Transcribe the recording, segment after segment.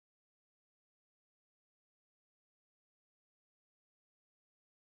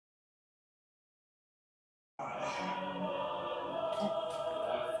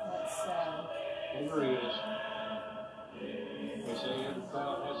believer is, they say every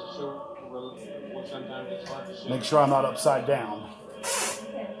cloud has a silver lining. Sometimes it's hard to see. Make sure I'm not upside down.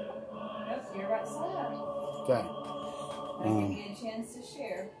 Okay. Nope, you're right side. Okay. I'll give you a chance to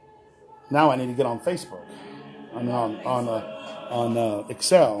share. Now I need to get on Facebook. I mean on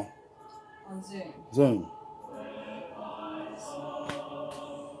Excel. On Zoom. Zoom.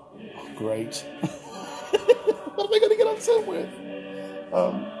 Great. What am I going to get on Zoom with?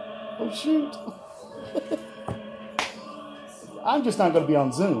 Oh shoot. I'm just not going to be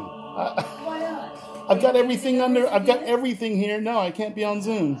on Zoom. Why not? I've got everything here. No, I can't be on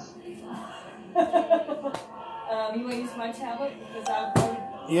Zoom. You want to use my tablet? Because I've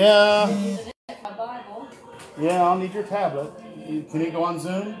already Yeah. my Bible. Yeah, I'll need your tablet. Can it go on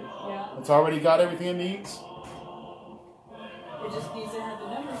Zoom? Yeah. It's already got everything it needs? It just needs to have the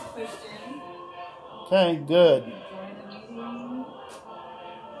numbers pushed in. Okay, good. Join the meeting.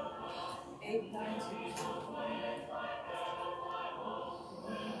 892.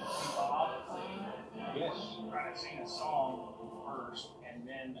 Yes. Trying to sing a song first, and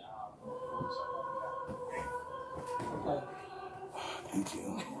then Okay. Thank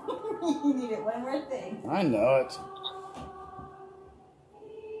you. You need it one more thing. I know it.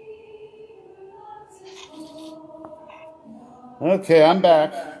 Okay, I'm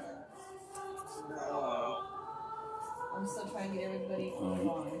back. I'm still trying to get everybody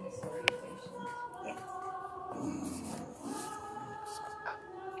online. Sorry, patient.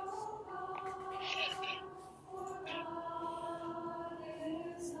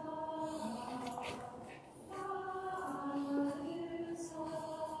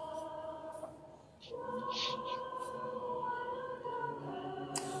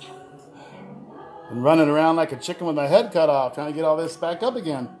 And running around like a chicken with my head cut off, trying to get all this back up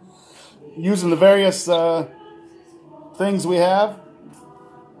again. Using the various things we have.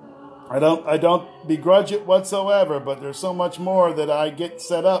 I don't begrudge it whatsoever, but there's so much more that I get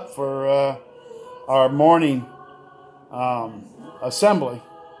set up for our morning assembly.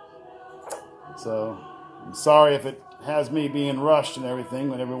 So I'm sorry if it has me being rushed and everything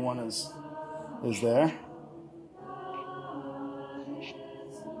when everyone is there.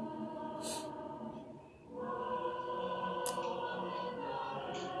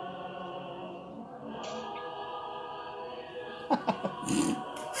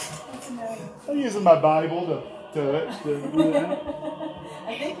 I'm using my Bible to I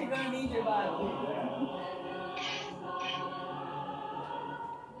think you're going to need your Bible.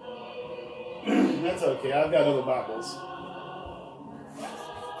 That's okay. I've got other Bibles.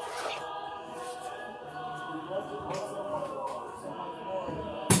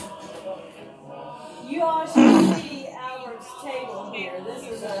 You all should see Albert's table here. This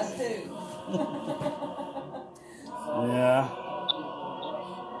is a food. Yeah.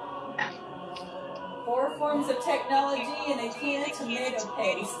 4 forms of technology and a can of tomato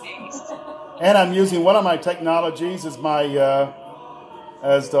paste. And I'm using one of my technologies as my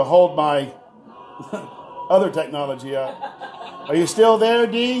as to hold my other technology up. Are you still there,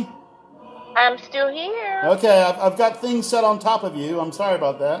 Dee? I'm still here. Okay, I've got things set on top of you. I'm sorry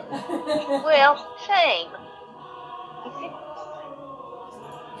about that. Well, same.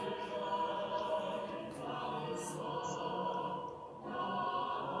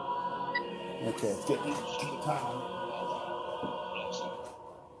 Okay, let's get the time.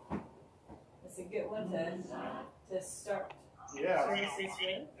 It's a good one to start. Yeah, Services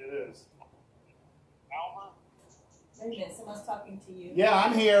with. it is. Albert, Wait a minute, someone's talking to you. Yeah,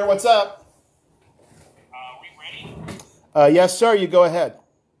 I'm here. What's up? we ready? Yes, sir. You go ahead.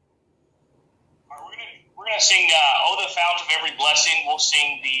 All right, we're gonna sing "Oh, the Fount of Every Blessing." We'll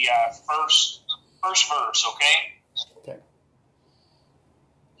sing the first verse, okay? Okay.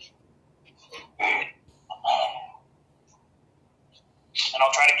 And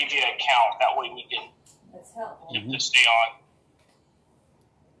I'll try to give you a count. That way we can That's helpful. to stay on.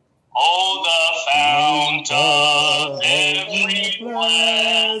 Oh, the fount of every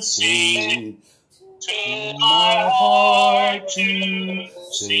blessing, to my heart to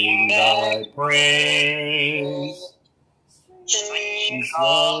sing thy praise. Streams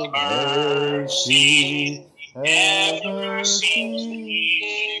of mercy ever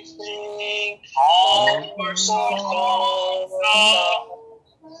ceasing, all for all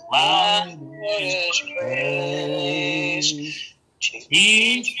the language praise.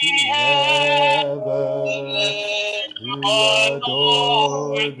 Teach me heaven to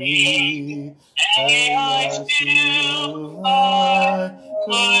adore thee, may I still thy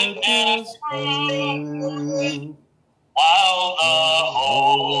goodness prove, while the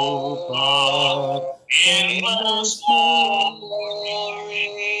hope of endless glory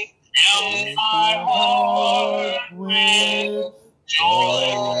Fill my heart with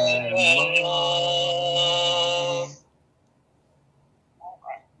joy and love. All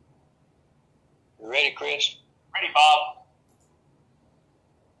right. You ready, Chris? Ready, Bob?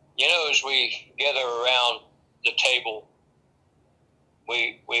 You know, as we gather around the table,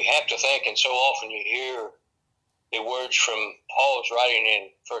 we have to think, and so often you hear the words from Paul's writing in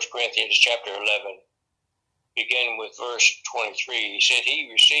 1 Corinthians chapter 11, beginning with verse 23. He said he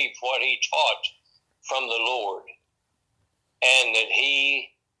received what he taught from the Lord, and that he,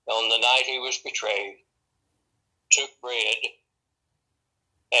 on the night he was betrayed, took bread,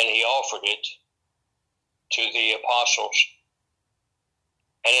 and he offered it to the apostles.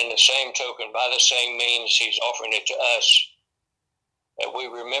 And in the same token, by the same means, he's offering it to us, that we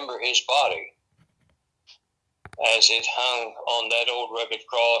remember his body as it hung on that old rugged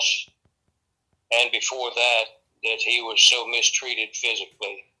cross, and before that he was so mistreated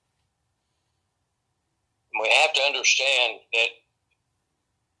physically. And we have to understand that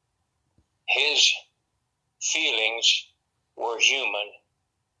his feelings were human,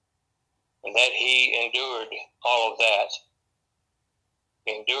 and that he endured all of that.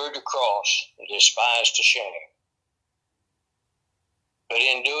 He endured the cross and despised the shame. But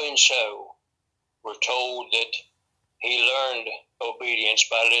in doing so, we're told that he learned obedience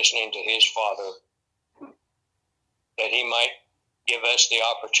by listening to his Father, that he might give us the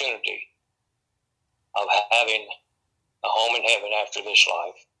opportunity of having a home in heaven after this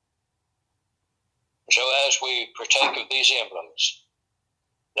life. So as we partake of these emblems,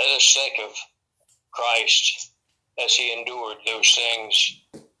 let us think of Christ as he endured those things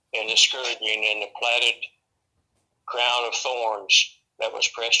in the scourging and the platted crown of thorns that was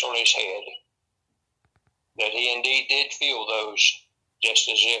pressed on his head, that he indeed did feel those just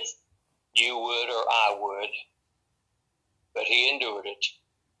as if you would or I would, but he endured it.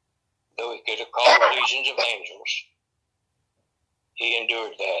 Though he could have called legions of angels, he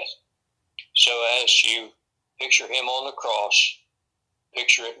endured that. So as you picture him on the cross,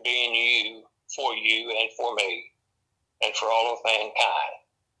 picture it being you, for you and for me, and for all of mankind.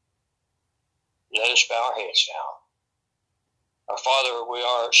 Let us bow our heads now. Our Father, we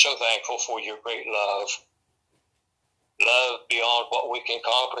are so thankful for your great love beyond what we can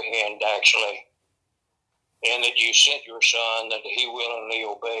comprehend, actually, and that you sent your Son, that he willingly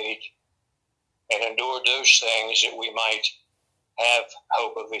obeyed and endured those things that we might have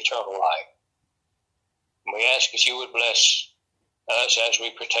hope of eternal life. And we ask that you would bless us as we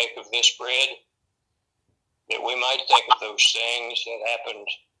partake of this bread, that we might think of those things that happened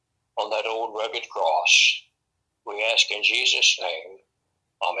on that old rugged cross. We ask in Jesus' name.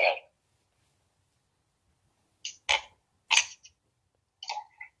 Amen.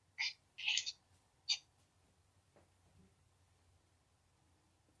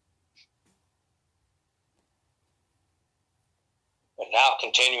 And now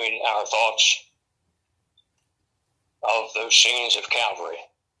continuing our thoughts of those scenes of Calvary,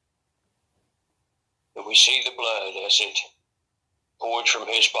 that we see the blood as it poured from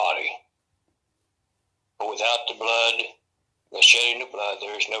his body. But without the blood, the shedding of blood,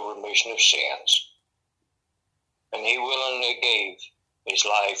 there is no remission of sins. And he willingly gave his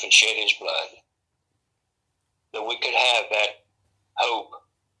life and shed his blood, that we could have that hope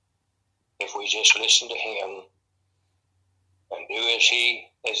if we just listen to him and do as he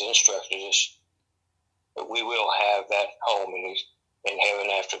has instructed us, that we will have that home in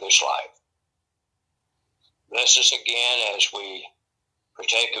heaven after this life. Bless us again as we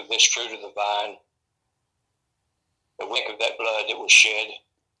partake of this fruit of the vine, the wink of that blood that was shed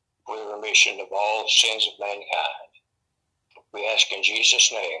for the remission of all sins of mankind. We ask in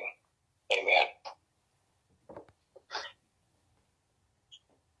Jesus' name, amen.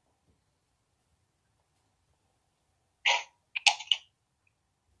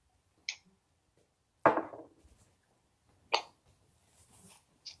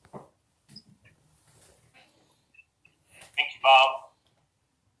 Thank you, Bob.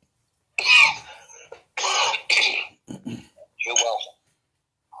 You're welcome.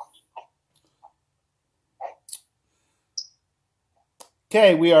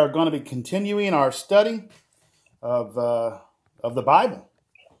 Okay, we are going to be continuing our study of the Bible.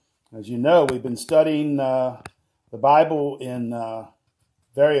 As you know, we've been studying the Bible in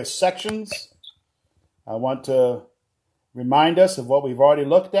various sections. I want to remind us of what we've already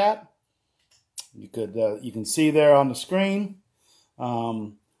looked at. You can see there on the screen.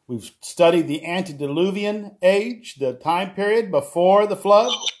 We've studied the antediluvian age, the time period before the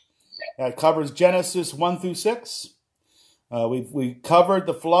flood. That covers Genesis 1 through 6. We covered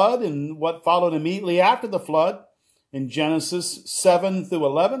the flood and what followed immediately after the flood, in Genesis 7 through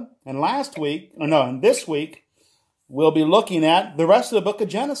 11. And this week, we'll be looking at the rest of the book of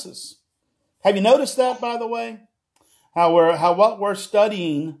Genesis. Have you noticed that, by the way? How what we're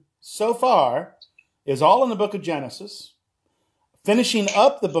studying so far is all in the book of Genesis, finishing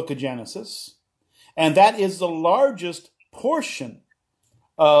up the book of Genesis, and that is the largest portion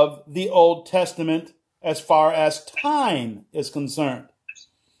of the Old Testament as far as time is concerned.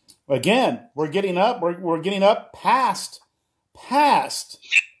 Again, we're getting up past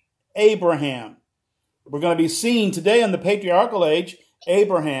Abraham. We're going to be seeing today in the patriarchal age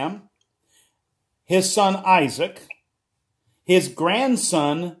Abraham, his son Isaac, his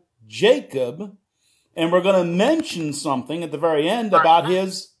grandson Jacob, and we're going to mention something at the very end about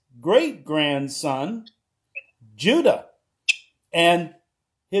his great-grandson Judah and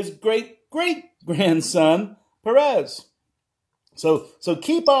his great-great-grandson Perez. So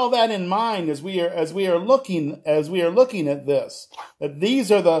keep all that in mind as we are looking at this. That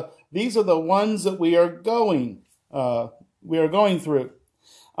these are the ones that we are going through.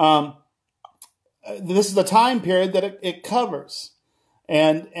 This is the time period that it covers,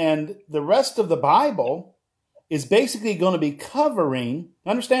 and the rest of the Bible is basically going to be covering.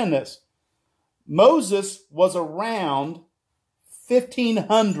 Understand this: Moses was around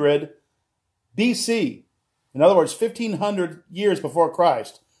 1500 BC. In other words, 1500 years before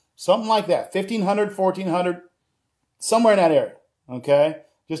Christ. Something like that. 1500, 1400, somewhere in that area. Okay?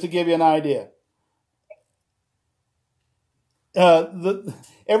 Just to give you an idea.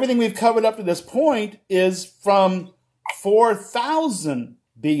 Everything we've covered up to this point is from 4000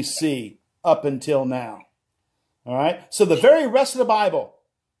 BC up until now. All right? So the very rest of the Bible,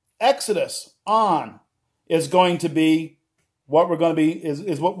 Exodus on, is going to be what we're going to be,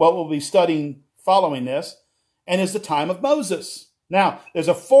 is what we'll be studying following this. And is the time of Moses. Now, there's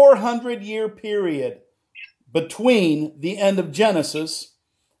a 400-year period between the end of Genesis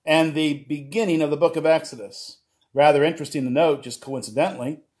and the beginning of the book of Exodus. Rather interesting to note, just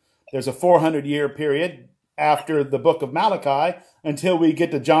coincidentally, there's a 400-year period after the book of Malachi until we get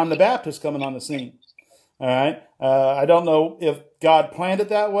to John the Baptist coming on the scene. All right. I don't know if God planned it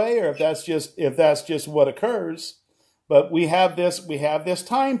that way or if that's just what occurs, but we have this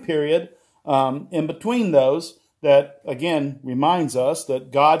time period in between those that, again, reminds us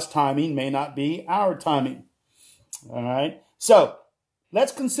that God's timing may not be our timing. All right. So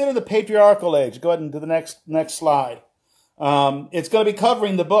let's consider the patriarchal age. Go ahead and do the next slide. It's going to be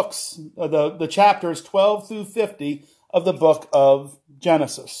covering the books, the chapters 12 through 50 of the book of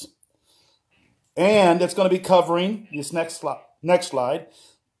Genesis. And it's going to be covering this next slide.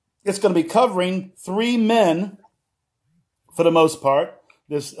 It's going to be covering three men, for the most part,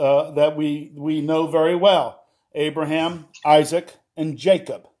 that we know very well: Abraham, Isaac, and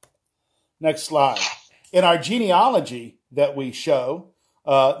Jacob. Next slide. In our genealogy that we show,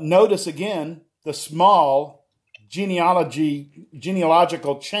 notice again the small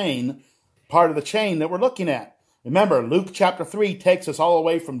genealogical chain, part of the chain that we're looking at. Remember, Luke chapter 3 takes us all the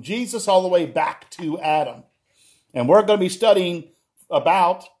way from Jesus all the way back to Adam. And we're going to be studying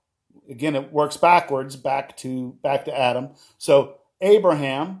about, again, it works backwards, back to Adam. So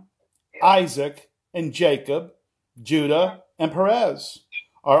Abraham, Isaac, and Jacob, Judah, and Perez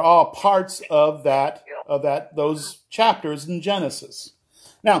are all parts of those chapters in Genesis.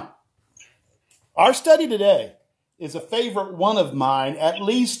 Now, our study today is a favorite one of mine, at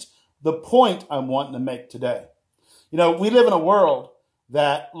least the point I'm wanting to make today. You know, we live in a world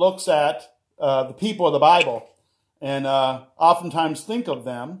that looks at the people of the Bible and oftentimes think of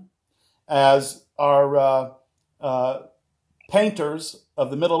them as our painters of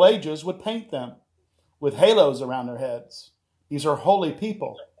the Middle Ages would paint them, with halos around their heads. These are holy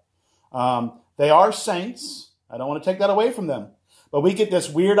people. They are saints. I don't want to take that away from them. But we get this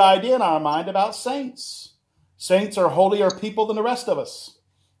weird idea in our mind about saints. Saints are holier people than the rest of us.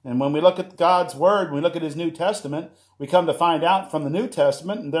 And when we look at God's Word, when we look at His New Testament, we come to find out from the New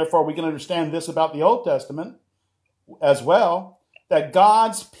Testament, and therefore we can understand this about the Old Testament as well, that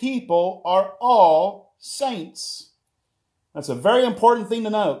God's people are all saints. That's a very important thing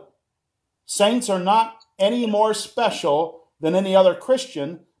to note. Saints are not any more special than any other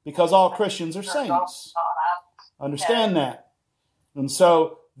Christian because all Christians are saints. Understand that. And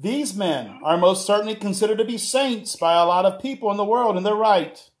so these men are most certainly considered to be saints by a lot of people in the world, and they're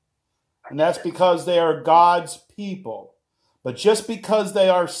right. And that's because they are God's people. But just because they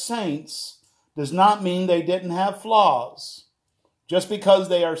are saints does not mean they didn't have flaws. Just because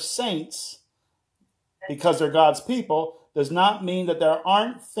they are saints, because they're God's people, does not mean that there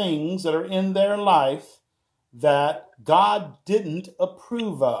aren't things that are in their life that God didn't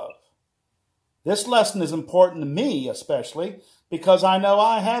approve of. This lesson is important to me, especially because I know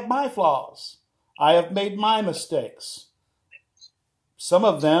I have my flaws. I have made my mistakes. Some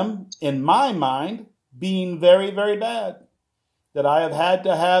of them, in my mind, being very, very bad, that I have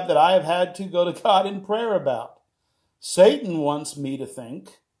had to go to God in prayer about. Satan wants me to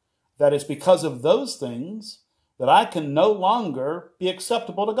think that it's because of those things that I can no longer be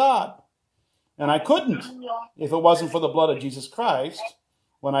acceptable to God. And I couldn't if it wasn't for the blood of Jesus Christ,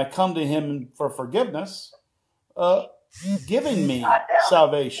 when I come to him for forgiveness, giving me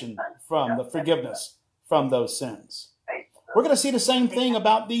salvation from the forgiveness from those sins. We're going to see the same thing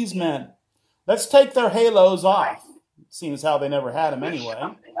about these men. Let's take their halos off, seeing as how they never had them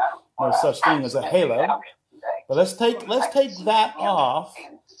anyway. No such thing as a halo. But let's take that off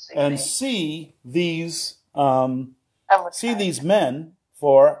and see these men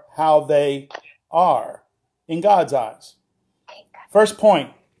for how they are in God's eyes. First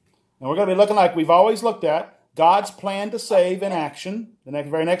point, and we're going to be looking like we've always looked at, God's plan to save in action. The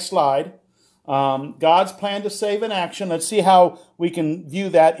very next slide. God's plan to save in action. Let's see how we can view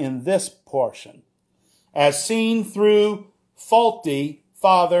that in this portion. As seen through faulty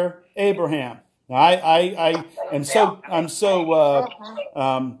father Abraham. Now, I'm so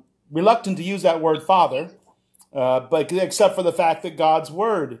reluctant to use that word father, but except for the fact that God's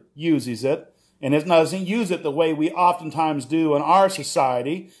word uses it. And it doesn't use it the way we oftentimes do in our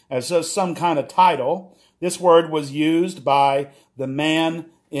society as just some kind of title. This word was used by the man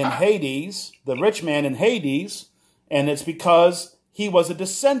in Hades, the rich man in Hades, and it's because he was a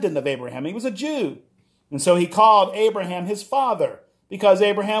descendant of Abraham. He was a Jew. And so he called Abraham his father because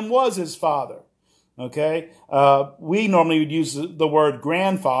Abraham was his father. Okay? We normally would use the word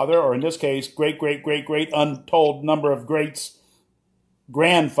grandfather, or in this case, great, untold number of greats,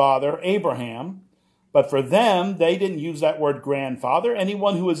 grandfather, Abraham. But for them, they didn't use that word grandfather.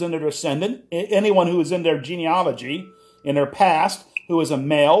 Anyone who is in their descendant, anyone who is in their genealogy, in their past, who is a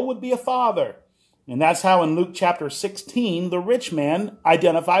male, would be a father. And that's how in Luke chapter 16, the rich man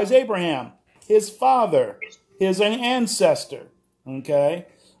identifies Abraham, his father, his ancestor. Okay?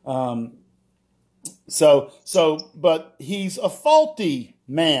 But he's a faulty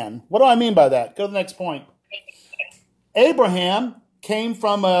man. What do I mean by that? Go to the next point. Abraham came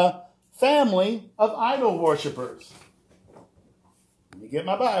from a family of idol worshippers. Let me get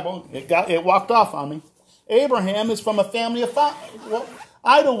my Bible. It walked off on me. Abraham is from a family of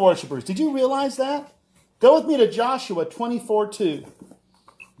idol worshippers. Did you realize that? Go with me to Joshua 24:2.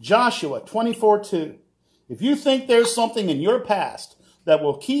 Joshua 24:2. If you think there's something in your past that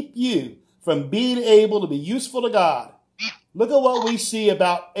will keep you from being able to be useful to God, look at what we see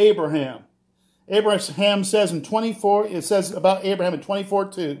about Abraham. Abraham says in 24, it says about Abraham in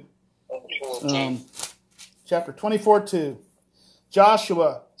 24:2. Chapter 24:2.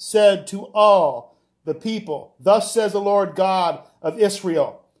 Joshua said to all the people, "Thus says the Lord God of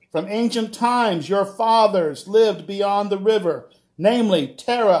Israel, from ancient times your fathers lived beyond the river, namely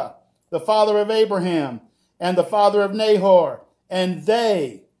Terah, the father of Abraham, and the father of Nahor, and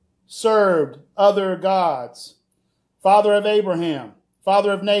they served other gods." Father of Abraham,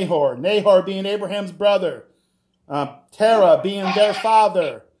 father of Nahor, Nahor being Abraham's brother, Terah being their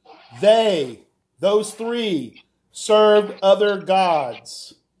father. Those three, served other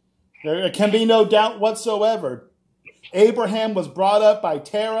gods. There can be no doubt whatsoever. Abraham was brought up by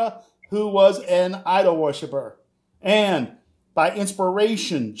Terah, who was an idol worshiper. And by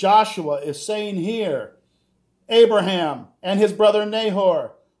inspiration, Joshua is saying here, Abraham and his brother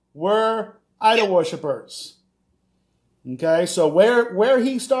Nahor were idol worshippers. Okay, so where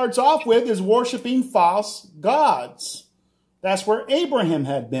he starts off with is worshiping false gods. That's where Abraham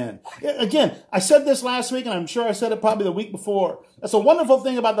had been. Again, I said this last week, and I'm sure I said it probably the week before. That's a wonderful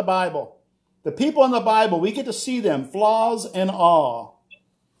thing about the Bible. The people in the Bible, we get to see them, flaws and all.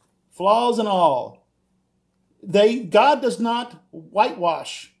 Flaws and all. God does not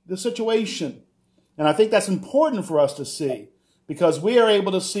whitewash the situation. And I think that's important for us to see, because we are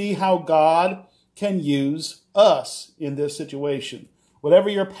able to see how God can use us in this situation. Whatever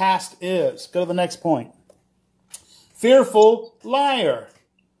your past is. Go to the next point. Fearful liar.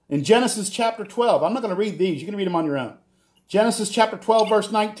 In Genesis chapter 12. I'm not going to read these. You can read them on your own. Genesis chapter 12,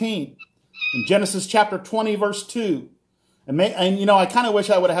 verse 19. In Genesis chapter 20, verse 2. And I kind of wish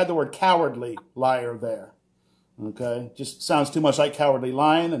I would have had the word cowardly liar there. Okay? Just sounds too much like Cowardly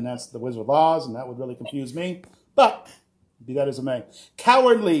Lion, and that's the Wizard of Oz, and that would really confuse me. But, be that as it may.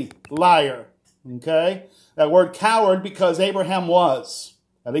 Cowardly liar. Okay? That word coward, because Abraham was,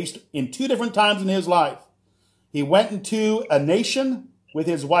 at least in 2 different times in his life. He went into a nation with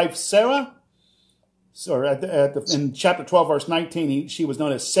his wife Sarah, or in chapter 12, verse 19, she was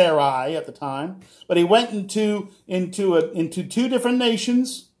known as Sarai at the time. But he went into two different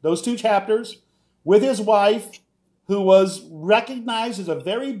nations, those two chapters, with his wife, who was recognized as a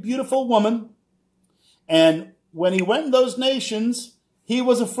very beautiful woman. And when he went in those nations, he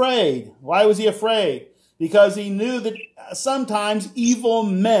was afraid. Why was he afraid? Because he knew that sometimes evil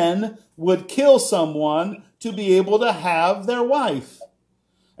men would kill someone to be able to have their wife.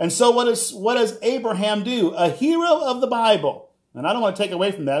 And so what does Abraham do? A hero of the Bible. And I don't want to take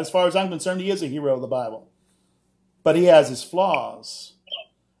away from that. As far as I'm concerned, he is a hero of the Bible. But he has his flaws.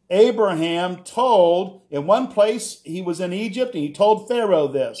 Abraham told, in one place he was in Egypt, and he told Pharaoh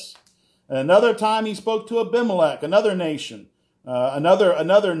this. And another time he spoke to Abimelech, another nation,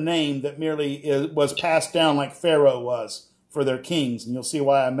 another name that merely was passed down like Pharaoh was for their kings. And you'll see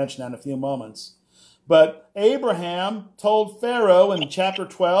why I mention that in a few moments. But Abraham told Pharaoh in chapter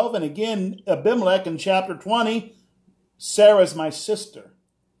 12, and again Abimelech in chapter 20, Sarah's my sister.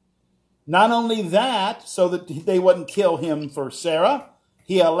 Not only that, so that they wouldn't kill him for Sarah,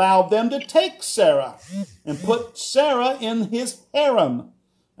 he allowed them to take Sarah and put Sarah in his harem.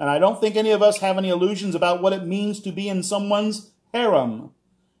 And I don't think any of us have any illusions about what it means to be in someone's harem.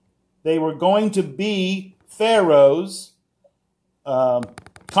 They were going to be Pharaoh's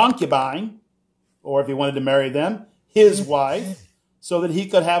concubine, or if he wanted to marry them, his wife, so that he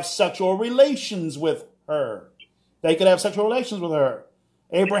could have sexual relations with her. They could have sexual relations with her.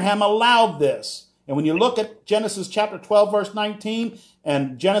 Abraham allowed this. And when you look at Genesis chapter 12, verse 19,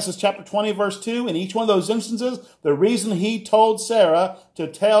 and Genesis chapter 20, verse 2, in each one of those instances, the reason he told Sarah to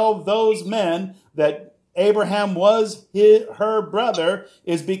tell those men that Abraham was her brother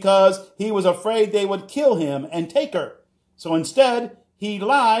is because he was afraid they would kill him and take her. So instead, he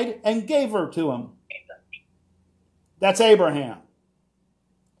lied and gave her to him. That's Abraham.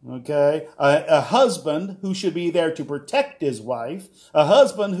 Okay? A husband who should be there to protect his wife. A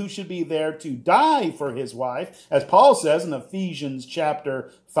husband who should be there to die for his wife. As Paul says in Ephesians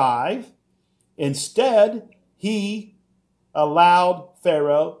chapter 5. Instead, he allowed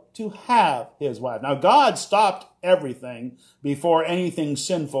Pharaoh to have his wife. Now, God stopped everything before anything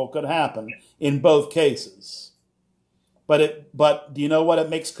sinful could happen in both cases. But do you know what it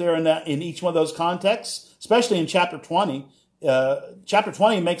makes clear in each one of those contexts? Especially in chapter 20. Chapter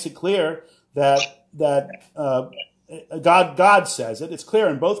 20 makes it clear that God says it. It's clear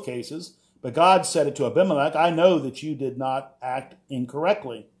in both cases. But God said it to Abimelech, I know that you did not act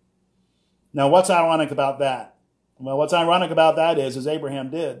incorrectly. Now, what's ironic about that? Well, what's ironic about that is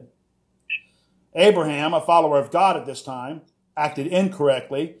Abraham did. Abraham, a follower of God at this time, acted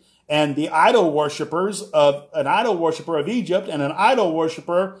incorrectly. And the idol worshippers of an idol worshiper of Egypt and an idol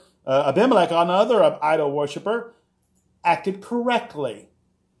worshiper, Abimelech, another idol worshiper, acted correctly.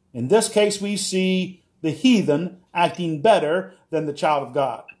 In this case, we see the heathen acting better than the child of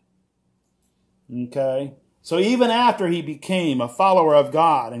God. Okay? So even after he became a follower of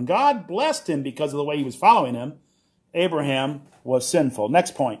God, and God blessed him because of the way he was following him, Abraham was sinful.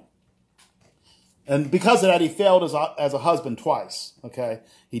 Next point. And because of that, he failed as a husband twice. Okay?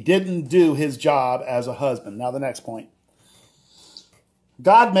 He didn't do his job as a husband. Now the next point.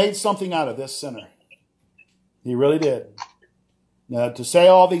 God made something out of this sinner. He really did. Now, to say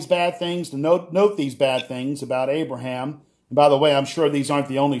all these bad things, to note these bad things about Abraham, and by the way, I'm sure these aren't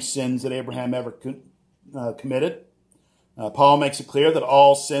the only sins that Abraham ever committed. Paul makes it clear that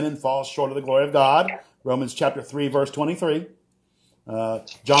all sin and falls short of the glory of God. Romans chapter 3, verse 23.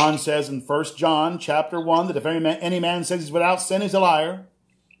 John says in 1 John chapter 1 that if any man says he's without sin, he's a liar.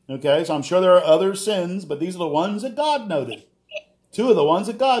 Okay, so I'm sure there are other sins, but these are the ones that God noted. Two of the ones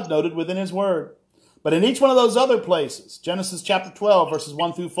that God noted within his word. But in each one of those other places, Genesis chapter 12, verses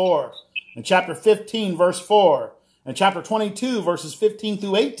 1 through 4, and chapter 15, verse 4, and chapter 22, verses 15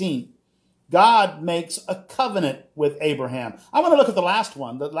 through 18, God makes a covenant with Abraham. I want to look at the last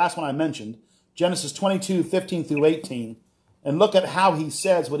one I mentioned, Genesis 22, 15 through 18, and look at how he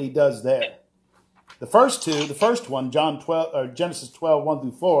says what he does there. The first one, Genesis 12, 1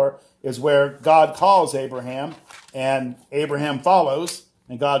 through 4, is where God calls Abraham, and Abraham follows,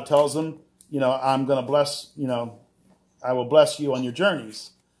 and God tells him, I'm going to bless, I will bless you on your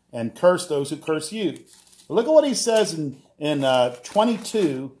journeys and curse those who curse you. But look at what he says in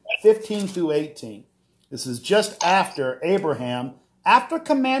 22, 15 through 18. This is just after Abraham, after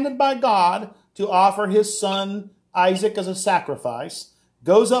commanded by God to offer his son Isaac as a sacrifice,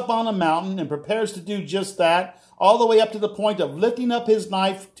 goes up on a mountain and prepares to do just that, all the way up to the point of lifting up his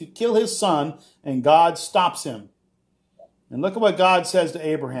knife to kill his son, and God stops him. And look at what God says to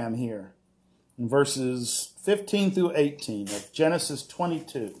Abraham here in verses 15 through 18 of Genesis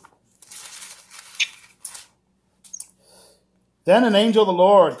 22. Then an angel of the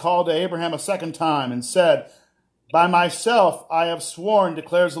Lord called to Abraham a second time and said, by myself I have sworn,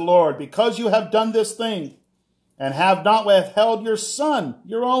 declares the Lord, because you have done this thing and have not withheld your son,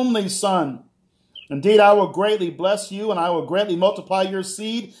 your only son. Indeed, I will greatly bless you, and I will greatly multiply your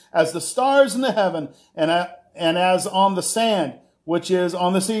seed as the stars in the heaven and as on the sand, which is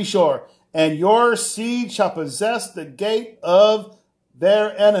on the seashore. And your seed shall possess the gate of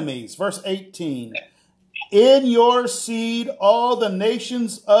their enemies. Verse 18. In your seed all the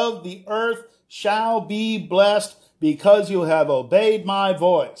nations of the earth shall be blessed, because you have obeyed my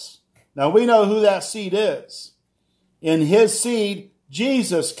voice. Now we know who that seed is. In his seed,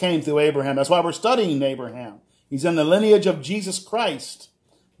 Jesus came through Abraham. That's why we're studying Abraham. He's in the lineage of Jesus Christ.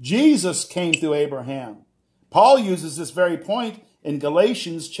 Jesus came through Abraham. Paul uses this very point in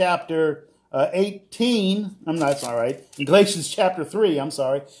Galatians chapter 18. In Galatians chapter 3,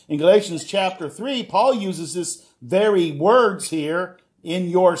 In Galatians chapter 3, Paul uses this very words here, in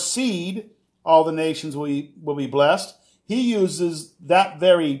your seed, all the nations will be blessed. He uses that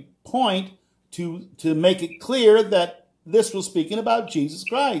very point to make it clear that this was speaking about Jesus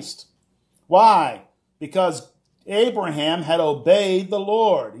Christ. Why? Because Abraham had obeyed the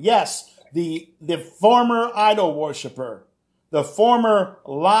Lord. Yes, the former idol worshiper, the former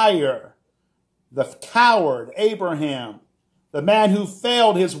liar, the coward Abraham, the man who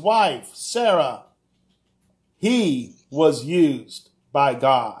failed his wife, Sarah, he was used by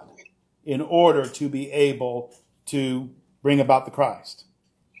God in order to be able to bring about the Christ.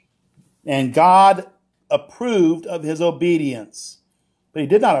 And God approved of his obedience, but he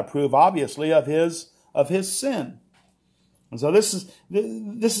did not approve, obviously, of his sin. And so this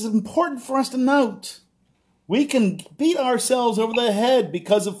is important for us to note. We can beat ourselves over the head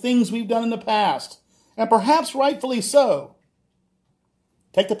because of things we've done in the past, and perhaps rightfully so.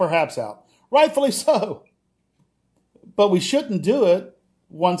 Take the perhaps out. Rightfully so. But we shouldn't do it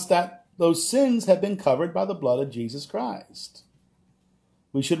once those sins have been covered by the blood of Jesus Christ.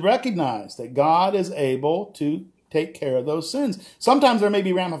 We should recognize that God is able to take care of those sins. Sometimes there may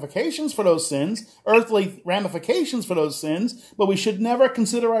be ramifications for those sins, earthly ramifications for those sins, but we should never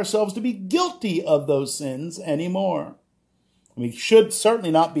consider ourselves to be guilty of those sins anymore. We should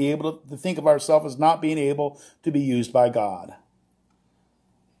certainly not be able to think of ourselves as not being able to be used by God.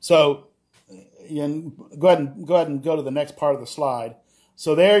 So, go ahead and go to the next part of the slide.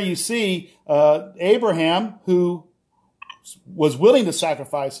 So there you see Abraham, who was willing to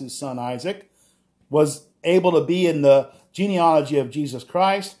sacrifice his son Isaac, was able to be in the genealogy of Jesus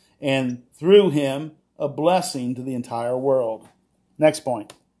Christ, and through him, a blessing to the entire world. Next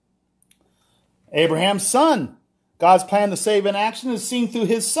point. Abraham's son. God's plan to save in action is seen through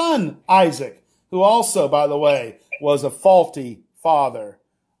his son, Isaac, who also, by the way, was a faulty father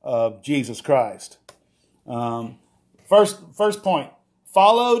of Jesus Christ. First point.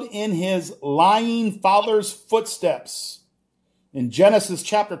 Followed in his lying father's footsteps. In Genesis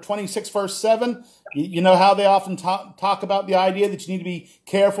chapter 26, verse 7, you know how they often talk about the idea that you need to be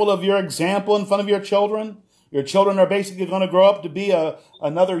careful of your example in front of your children? Your children are basically going to grow up to be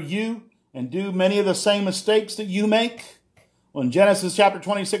another you and do many of the same mistakes that you make. Well, in Genesis chapter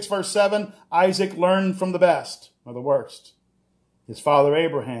 26, verse 7, Isaac learned from the best, or the worst, his father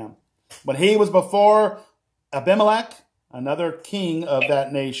Abraham. When he was before Abimelech, another king of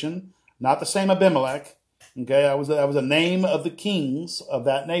that nation, not the same Abimelech, okay, that was a name of the kings of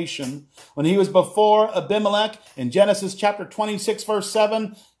that nation. When he was before Abimelech, in Genesis chapter 26, verse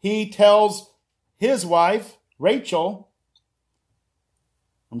 7, he tells his wife, Rebecca,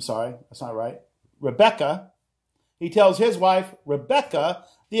 he tells his wife, Rebecca,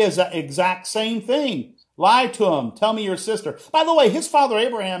 the exact same thing. Lie to him. Tell me your sister. By the way, his father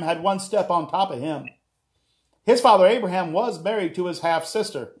Abraham had one step on top of him. His father Abraham was married to his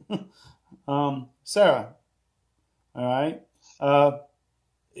half-sister, Sarah. All right.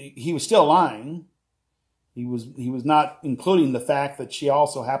 He was still lying. He was not including the fact that she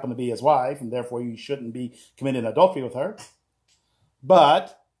also happened to be his wife, and therefore you shouldn't be committing adultery with her.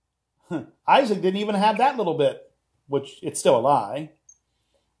 But Isaac didn't even have that little bit, which it's still a lie.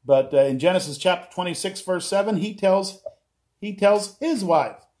 But in Genesis chapter 26, verse 7, he tells his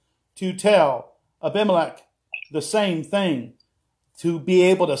wife to tell Abimelech the same thing, to be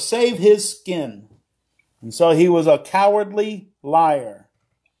able to save his skin. And so he was a cowardly liar.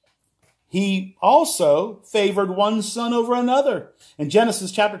 He also favored one son over another. In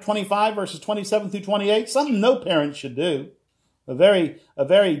Genesis chapter 25, verses 27 through 28, something no parent should do. A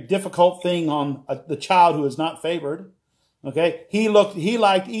very difficult thing on the child who is not favored. Okay, he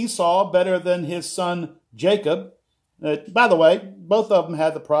liked Esau better than his son Jacob. By the way, both of them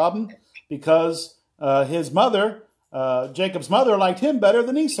had the problem because his mother Jacob's mother liked him better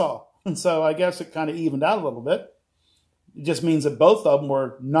than Esau. And so I guess it kind of evened out a little bit. It just means that both of them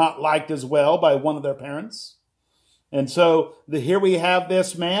were not liked as well by one of their parents. And so here we have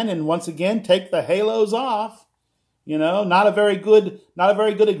this man, and once again, take the halos off. You know, not a very good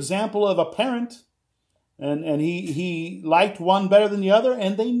example of a parent. And he liked one better than the other,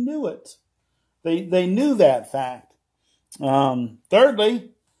 and they knew it. They knew that fact.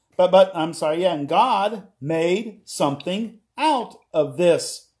 Thirdly, and God made something out of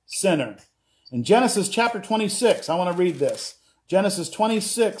this sinner. In Genesis chapter 26, I want to read this. Genesis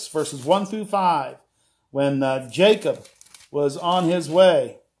 26, verses 1 through 5. When Jacob was on his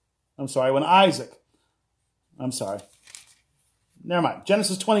way. When Isaac. Never mind.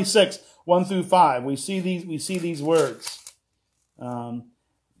 Genesis 26, 1 through 5. We see these words.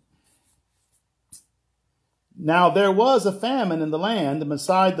 Now there was a famine in the land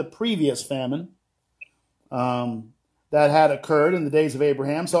beside the previous famine that had occurred in the days of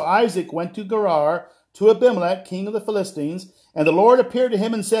Abraham. So Isaac went to Gerar to Abimelech, king of the Philistines, and the Lord appeared to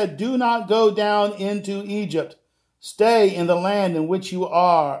him and said, "Do not go down into Egypt. Stay in the land in which you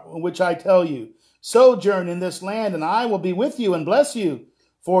are, which I tell you. Sojourn in this land, and I will be with you and bless you.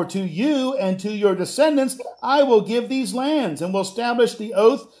 For to you and to your descendants I will give these lands, and will establish the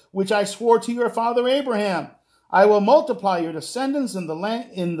oath which I swore to your father Abraham. I will multiply your descendants in the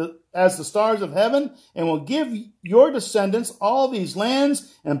land as the stars of heaven, and will give your descendants all these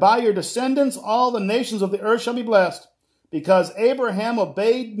lands, and by your descendants all the nations of the earth shall be blessed. Because Abraham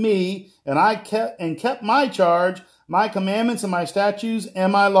obeyed me, and kept my charge, my commandments, and my statutes,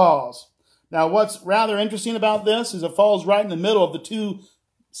 and my laws." Now, what's rather interesting about this is it falls right in the middle of the two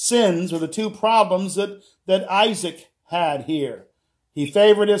sins, or the two problems that Isaac had here. He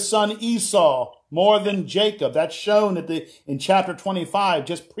favored his son Esau more than Jacob. That's shown in chapter 25,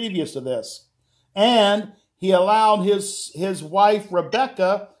 just previous to this. And he allowed his wife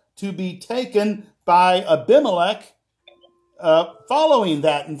Rebekah to be taken by Abimelech, following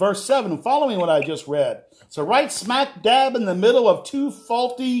that in verse 7, following what I just read. So right smack dab in the middle of two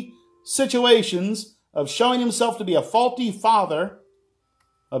faulty situations of showing himself to be a faulty father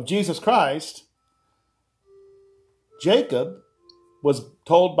of Jesus Christ, Jacob was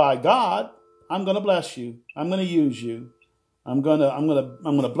told by God, "I'm going to bless you. I'm going to use you. I'm going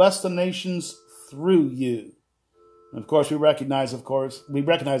to bless the nations through you." And of course, we recognize, of course,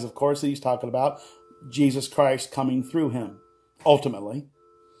 that he's talking about Jesus Christ coming through him, ultimately.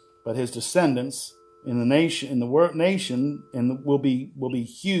 But his descendants in the nation, will be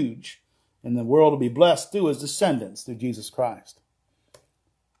huge, and the world will be blessed through his descendants, through Jesus Christ.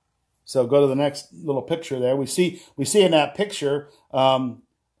 So go to the next little picture there. We see in that picture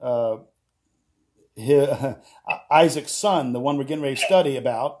Isaac's son, the one we're getting ready to study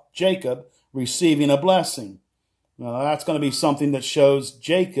about, Jacob, receiving a blessing. Now, that's going to be something that shows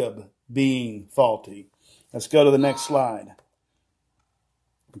Jacob being faulty. Let's go to the next slide.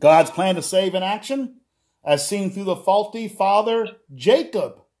 God's plan to save in action, as seen through the faulty father,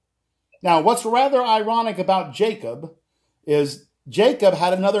 Jacob. Now, what's rather ironic about Jacob is Jacob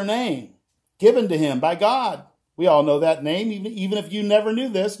had another name given to him by God. We all know that name. Even if you never knew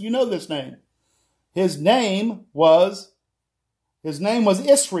this, you know this name. His name was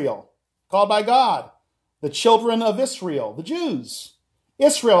Israel, called by God. The children of Israel, the Jews,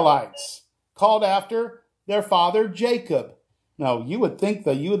 Israelites, called after their father Jacob. Now, you would think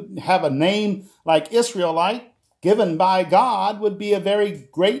that you would have a name like Israelite given by God would be a very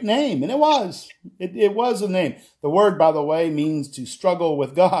great name. And it was. It was a name. The word, by the way, means to struggle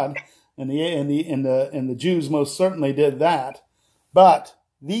with God. And the Jews most certainly did that. But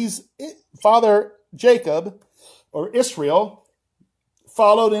Father Jacob, or Israel,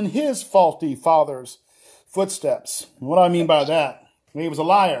 followed in his faulty father's footsteps. And what do I mean by that? He was a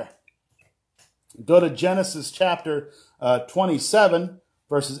liar. Go to Genesis chapter 27,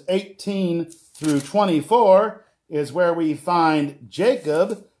 verses 18 through 24, is where we find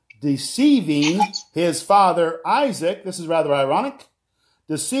Jacob deceiving his father Isaac. This is rather ironic.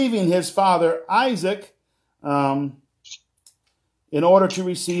 Deceiving his father Isaac in order to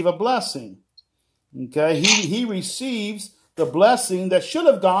receive a blessing. Okay, he receives the blessing that should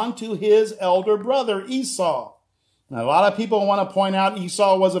have gone to his elder brother Esau. Now, a lot of people want to point out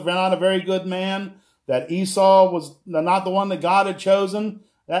Esau was not a very good man, that Esau was not the one that God had chosen.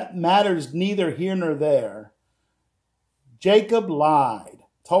 That matters neither here nor there. Jacob lied,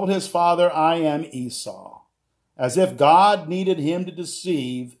 told his father, "I am Esau," as if God needed him to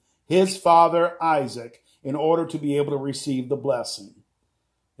deceive his father Isaac in order to be able to receive the blessing.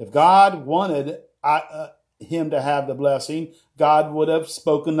 If God wanted him to have the blessing, God would have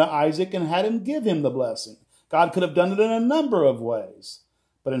spoken to Isaac and had him give him the blessing. God could have done it in a number of ways.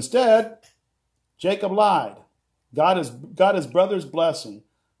 But instead, Jacob lied. Got his brother's blessing.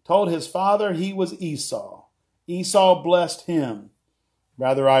 Told his father he was Esau. Esau blessed him.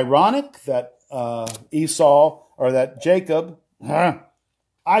 Rather ironic that Jacob,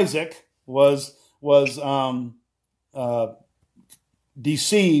 Isaac, was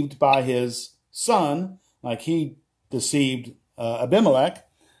deceived by his son, like he deceived Abimelech.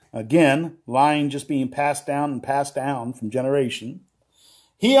 Again, lying just being passed down from generation.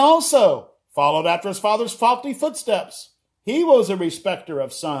 He also followed after his father's faulty footsteps. He was a respecter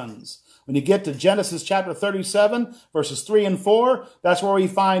of sons. When you get to Genesis chapter 37, verses 3 and 4, that's where we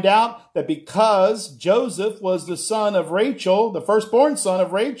find out that because Joseph was the son of Rachel, the firstborn son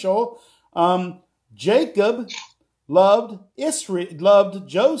of Rachel, Jacob loved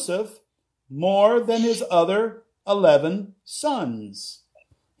Joseph more than his other 11 sons.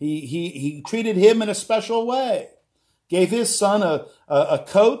 He treated him in a special way. Gave his son a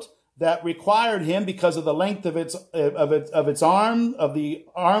coat that required him, because of the length of its arm, of the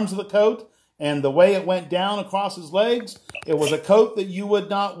arms of the coat, and the way it went down across his legs. It was a coat that you would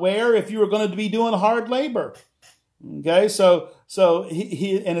not wear if you were going to be doing hard labor. Okay, so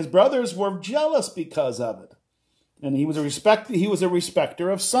he and his brothers were jealous because of it, and he was a respecter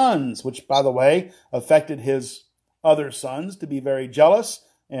of sons, which, by the way, affected his other sons to be very jealous,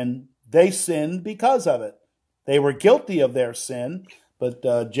 and they sinned because of it. They were guilty of their sin, but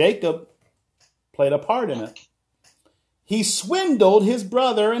Jacob played a part in it. He swindled his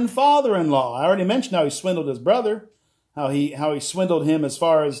brother and father-in-law. I already mentioned how he swindled his brother, how he swindled him as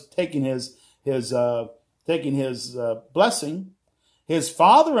far as taking his blessing. His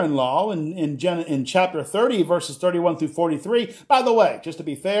father-in-law in chapter 30, verses 31 through 43. By the way, just to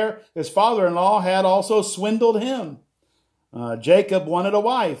be fair, his father-in-law had also swindled him. Jacob wanted a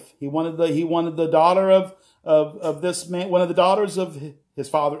wife. He wanted the daughter of this man, one of the daughters of his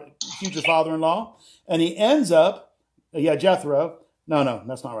future father-in-law, and he ends up, Jethro. No,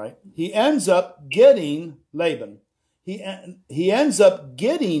 that's not right. He ends up getting Laban. He ends up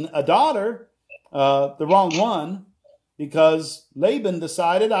getting a daughter, the wrong one, because Laban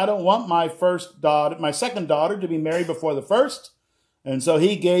decided, I don't want my second daughter to be married before the first, and so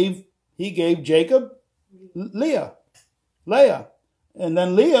he gave Jacob Leah. And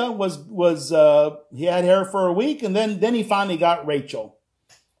then Leah he had her for a week, and then he finally got Rachel.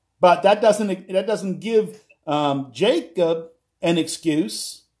 But that doesn't give Jacob an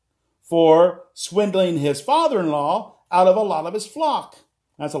excuse for swindling his father-in-law out of a lot of his flock.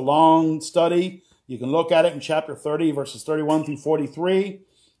 That's a long study. You can look at it in chapter 30, verses 31 through 43.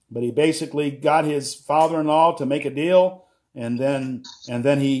 But he basically got his father-in-law to make a deal, and then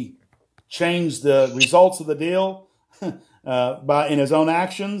he changed the results of the deal in his own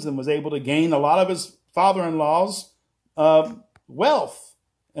actions, and was able to gain a lot of his father-in-law's wealth,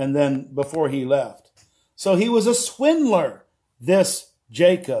 and then before he left. So he was a swindler, this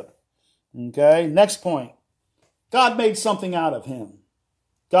Jacob. Okay, next point. God made something out of him.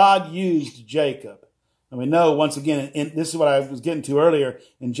 God used Jacob. And we know, once again, this is what I was getting to earlier,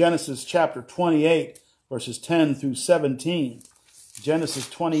 in Genesis chapter 28, verses 10 through 17. Genesis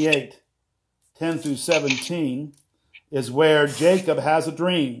 28, 10 through 17. Is where Jacob has a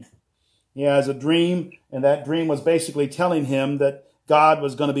dream. He has a dream, and that dream was basically telling him that God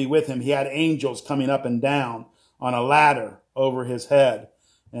was going to be with him. He had angels coming up and down on a ladder over his head,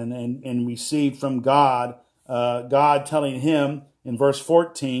 and received from God, God telling him in verse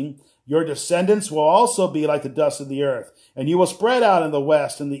 14, your descendants will also be like the dust of the earth, and you will spread out in the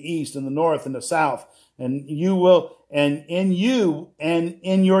west and the east and the north and the south, and in you and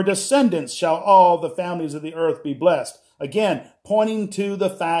in your descendants shall all the families of the earth be blessed. Again, pointing to the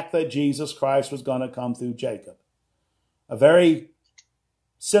fact that Jesus Christ was going to come through Jacob. A very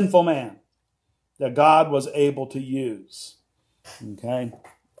sinful man that God was able to use. Okay?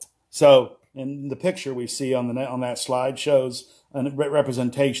 So, in the picture we see on that slide shows a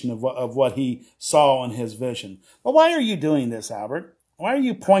representation of what he saw in his vision. But why are you doing this, Albert? Why are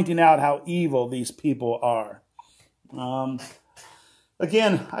you pointing out how evil these people are?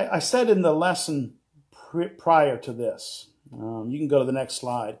 Again, I said in the lesson prior to this, you can go to the next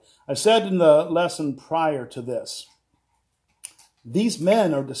slide. I said in the lesson prior to this, these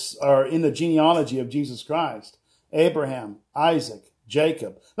men are in the genealogy of Jesus Christ. Abraham, Isaac,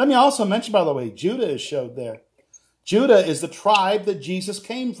 Jacob. Let me also mention, by the way, Judah is showed there. Judah is the tribe that Jesus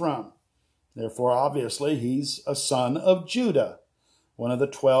came from. Therefore, obviously, he's a son of Judah, one of the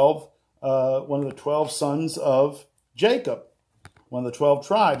 12 sons of Jacob, one of the 12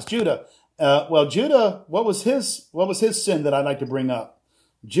 tribes. Judah. Judah, what was his sin that I'd like to bring up?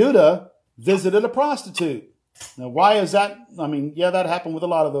 Judah visited a prostitute. Now, why is that? I mean, yeah, that happened with a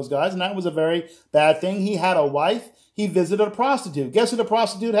lot of those guys, and that was a very bad thing. He had a wife. He visited a prostitute. Guess who the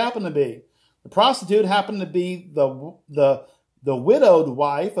prostitute happened to be? The prostitute happened to be the widowed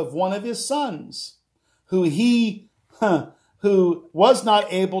wife of one of his sons, who was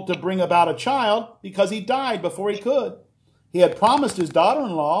not able to bring about a child because he died before he could. He had promised his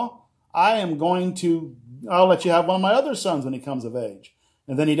daughter-in-law, I'll let you have one of my other sons when he comes of age.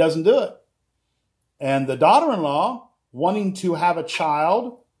 And then he doesn't do it. And the daughter-in-law, wanting to have a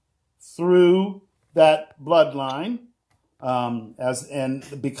child through that bloodline,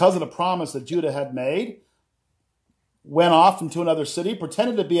 and because of the promise that Judah had made, went off into another city,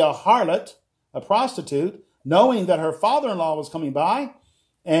 pretended to be a harlot, a prostitute, knowing that her father-in-law was coming by,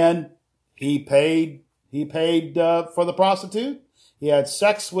 and he paid for the prostitute. He had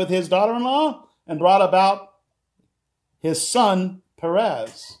sex with his daughter-in-law and brought about his son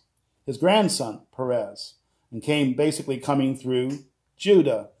Perez, his grandson Perez, and coming through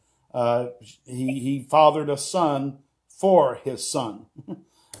Judah. He fathered a son for his son.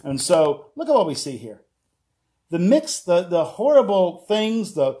 And so look at what we see here. The horrible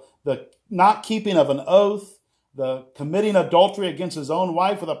things, the not keeping of an oath, the committing adultery against his own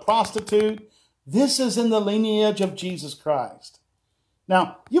wife with a prostitute. This is in the lineage of Jesus Christ.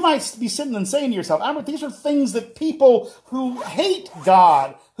 Now, you might be sitting and saying to yourself, Albert, these are things that people who hate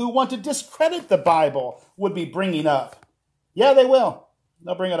God, who want to discredit the Bible, would be bringing up. Yeah, they will.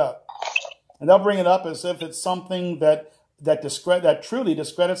 They'll bring it up. And they'll bring it up as if it's something that truly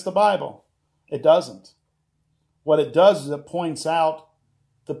discredits the Bible. It doesn't. What it does is it points out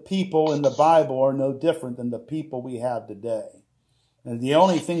the people in the Bible are no different than the people we have today. And the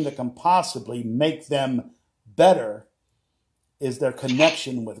only thing that can possibly make them better is their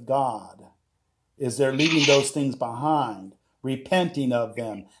connection with God, is their leaving those things behind, repenting of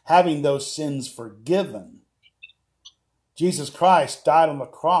them, having those sins forgiven. Jesus Christ died on the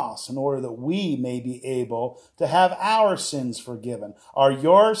cross in order that we may be able to have our sins forgiven. Are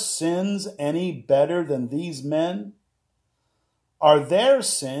your sins any better than these men? Are their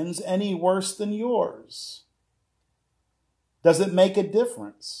sins any worse than yours? Does it make a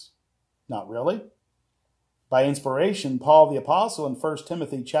difference? Not really. By inspiration, Paul the Apostle in 1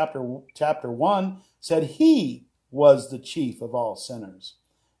 Timothy chapter 1 said he was the chief of all sinners.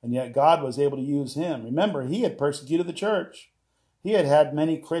 And yet God was able to use him. Remember, he had persecuted the church. He had had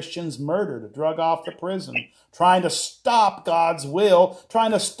many Christians murdered, drug off to prison, trying to stop God's will,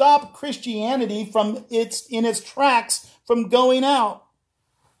 trying to stop Christianity in its tracks from going out.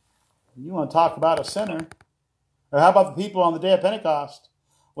 You want to talk about a sinner? Or how about the people on the day of Pentecost?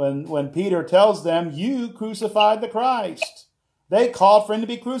 When Peter tells them, you crucified the Christ. They called for him to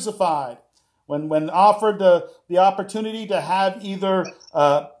be crucified. When offered the opportunity to have either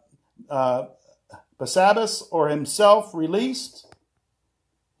Barabbas or himself released,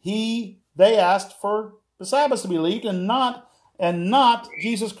 they asked for Barabbas to be released and not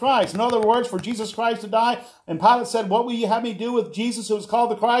Jesus Christ. In other words, for Jesus Christ to die. And Pilate said, what will you have me do with Jesus who is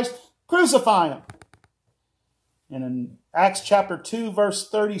called the Christ? Crucify him. And in Acts chapter 2, verse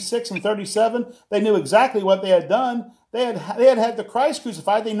 36 and 37, they knew exactly what they had done. They had the Christ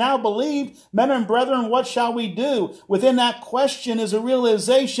crucified. They now believed, men and brethren, what shall we do? Within that question is a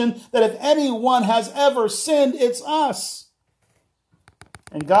realization that if anyone has ever sinned, it's us.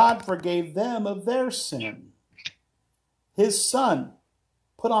 And God forgave them of their sin. His son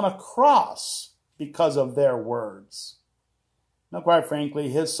put on a cross because of their words. Now, quite frankly,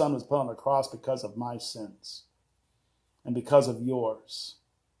 his son was put on the cross because of my sins and because of yours.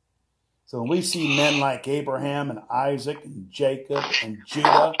 So when we see men like Abraham and Isaac and Jacob and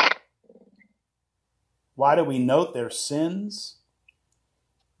Judah, why do we note their sins?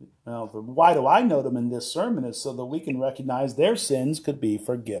 Well, why do I note them in this sermon is so that we can recognize their sins could be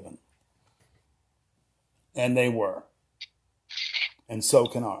forgiven. And they were. And so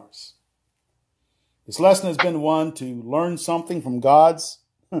can ours. This lesson has been one to learn something from God's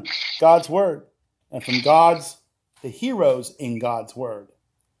word and from the heroes in God's word.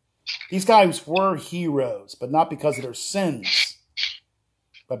 These guys were heroes, but not because of their sins,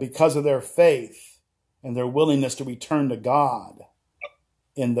 but because of their faith and their willingness to return to God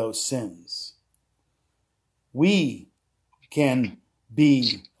in those sins. We can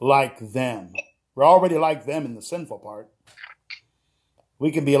be like them. We're already like them in the sinful part.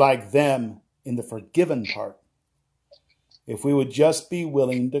 We can be like them in the forgiven part if we would just be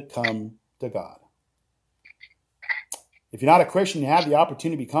willing to come to God. If you're not a Christian, you have the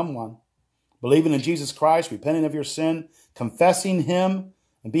opportunity to become one. Believing in Jesus Christ, repenting of your sin, confessing him,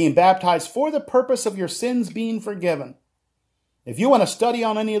 and being baptized for the purpose of your sins being forgiven. If you want to study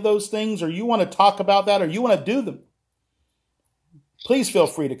on any of those things, or you want to talk about that, or you want to do them, please feel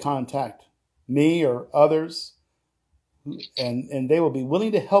free to contact me or others, and they will be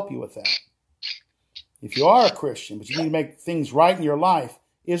willing to help you with that. If you are a Christian, but you need to make things right in your life,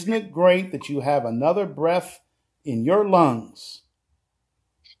 isn't it great that you have another breath in your lungs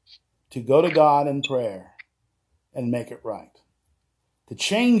to go to God in prayer and make it right? To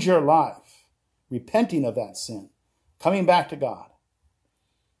change your life, repenting of that sin, coming back to God.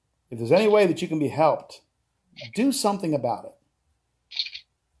 If there's any way that you can be helped, do something about it.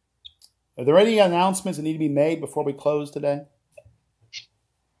 Are there any announcements that need to be made before we close today?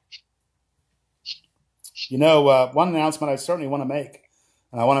 You know, one announcement I certainly want to make,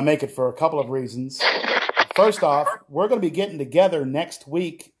 and I want to make it for a couple of reasons. First off, we're going to be getting together next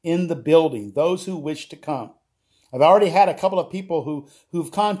week in the building, those who wish to come. I've already had a couple of people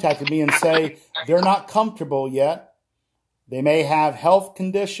who've contacted me and say they're not comfortable yet. They may have health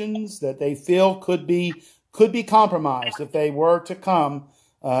conditions that they feel could be compromised if they were to come,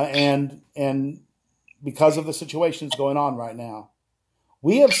 and because of the situations going on right now.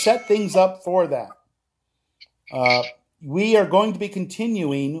 We have set things up for that. We are going to be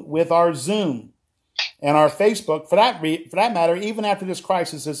continuing with our Zoom and our Facebook. For that matter, even after this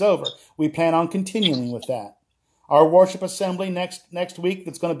crisis is over, we plan on continuing with that. Our worship assembly next week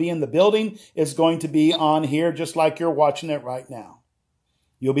that's going to be in the building is going to be on here just like you're watching it right now.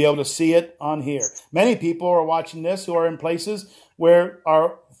 You'll be able to see it on here. Many people are watching this who are in places where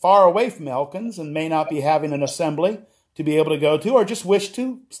are far away from Elkins and may not be having an assembly to be able to go to, or just wish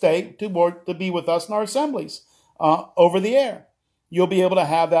to stay to be with us in our assemblies over the air. You'll be able to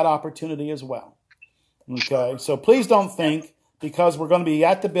have that opportunity as well. Okay, so please don't think because we're going to be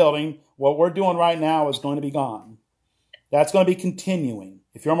at the building, what we're doing right now is going to be gone. That's going to be continuing.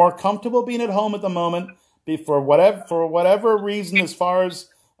 If you're more comfortable being at home at the moment, for whatever reason, as far as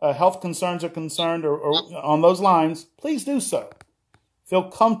health concerns are concerned, or on those lines, please do so. Feel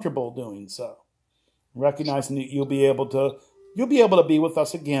comfortable doing so, recognizing that you'll be able to be with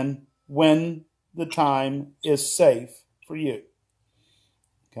us again when the time is safe for you.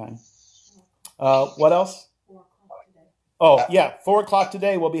 Okay. What else? 4 o'clock today. Oh, yeah. 4 o'clock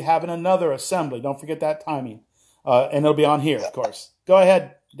today, we'll be having another assembly. Don't forget that timing. And it'll be on here, of course. Go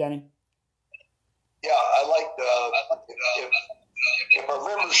ahead, Danny. Yeah, I like if our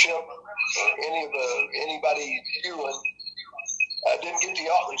membership or anybody viewing didn't get the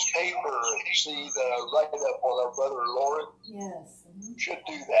office paper and see the write-up on our brother Lauren. Yes. Mm-hmm. Should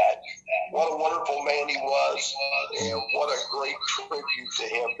do that. What a wonderful man he was, and what a great tribute to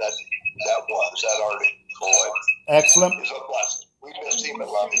him that was, that article. Excellent. It's a blessing. We miss him and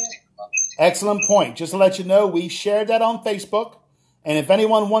love him. Excellent point. Just to let you know, we shared that on Facebook. And if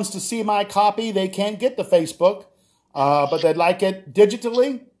anyone wants to see my copy, they can't get the Facebook, but they'd like it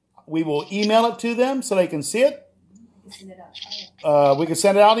digitally, we will email it to them so they can see it. We can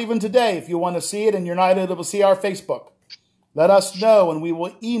send it out even today if you want to see it and you're not able to see our Facebook. Let us know and we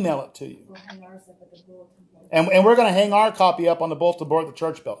will email it to you. We'll hang ours up at the bulletin board. And we're going to hang our copy up on the bulletin board at the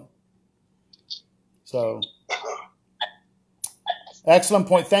church building. So, excellent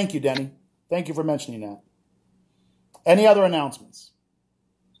point. Thank you, Denny. Thank you for mentioning that. Any other announcements?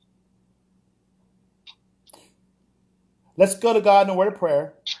 Let's go to God in a word of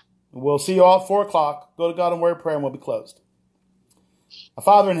prayer. We'll see you all at 4 o'clock. Go to God in a word of prayer and we'll be closed.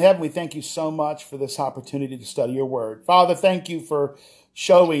 Father in heaven, we thank you so much for this opportunity to study your word. Father, thank you for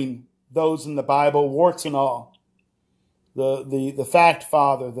showing those in the Bible, warts and all, the fact,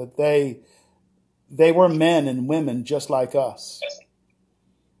 Father, that they were men and women just like us.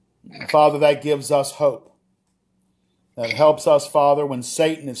 Father, that gives us hope. That helps us, Father, when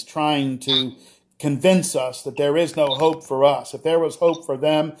Satan is trying to convince us that there is no hope for us. If there was hope for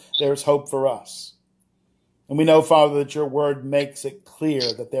them, there's hope for us. And we know, Father, that your word makes it clear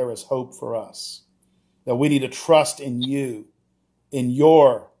that there is hope for us. That we need to trust in you, in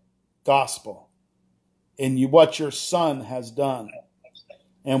your gospel, in what your Son has done,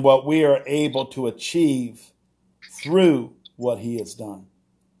 and what we are able to achieve through what he has done.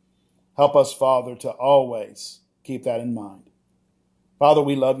 Help us, Father, to always keep that in mind. Father,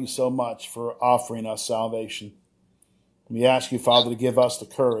 we love you so much for offering us salvation. We ask you, Father, to give us the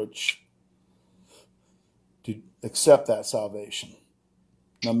courage to accept that salvation,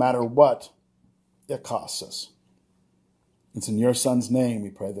 no matter what it costs us. It's in your Son's name we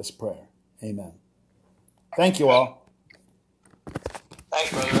pray this prayer. Amen. Thank you all.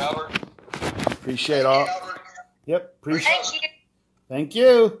 Thanks, Brother Albert. Appreciate all. Yep. Appreciate. Thank you. Thank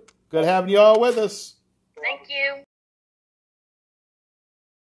you. Good having you all with us.